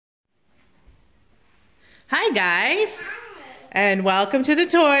Hi guys, and welcome to the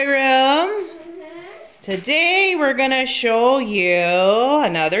toy room. Today we're gonna show you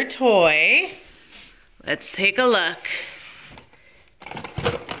another toy. Let's take a look.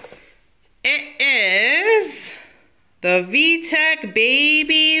 It is the VTech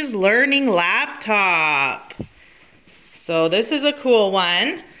Babies Learning Laptop. So this is a cool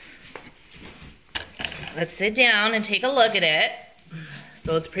one. Let's sit down and take a look at it.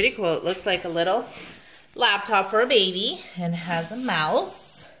 So it's pretty cool. It looks like a little laptop for a baby and has a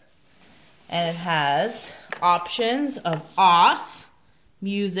mouse, and it has options of off,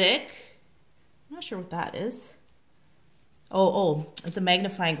 music. I'm not sure what that is. Oh, it's a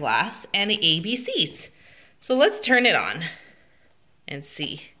magnifying glass and the ABCs. So let's turn it on and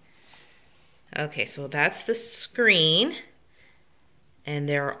see. Okay, so that's the screen and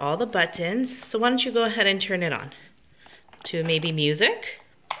there are all the buttons. So why don't you go ahead and turn it on to maybe music.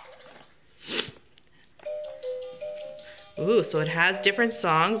 Ooh, so it has different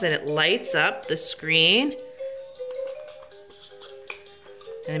songs and it lights up the screen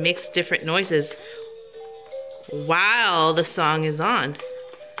and it makes different noises while the song is on.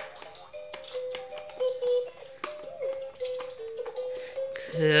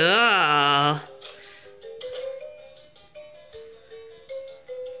 Cool.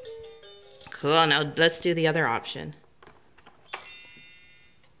 Cool, now let's do the other option.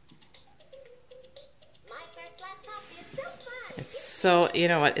 So, you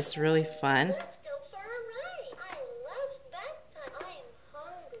know what, it's really fun.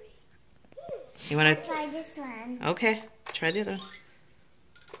 You want to try this one? Okay, try the other one.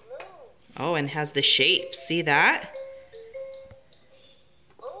 Oh, and it has the shape. See that?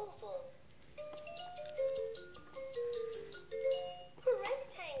 Oval.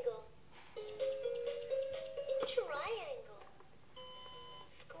 Rectangle. Triangle.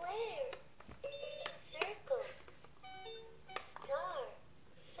 Square. Circle.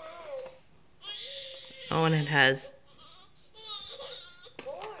 Oh, and it has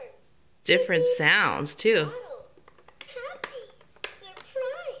different sounds too.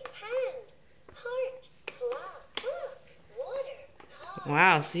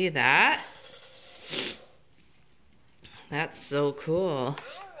 Wow, see that? That's so cool.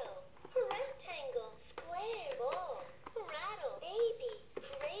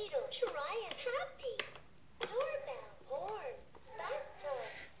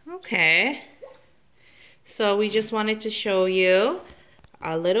 Okay. So we just wanted to show you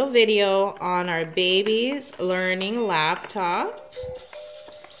a little video on our baby's learning laptop.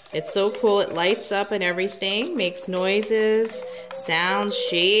 It's so cool. It lights up and everything, makes noises, sounds,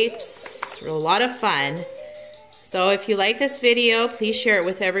 shapes, a lot of fun. So if you like this video, please share it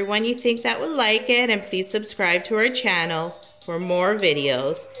with everyone you think that would like it, and please subscribe to our channel for more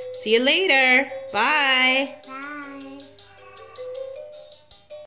videos. See you later. Bye.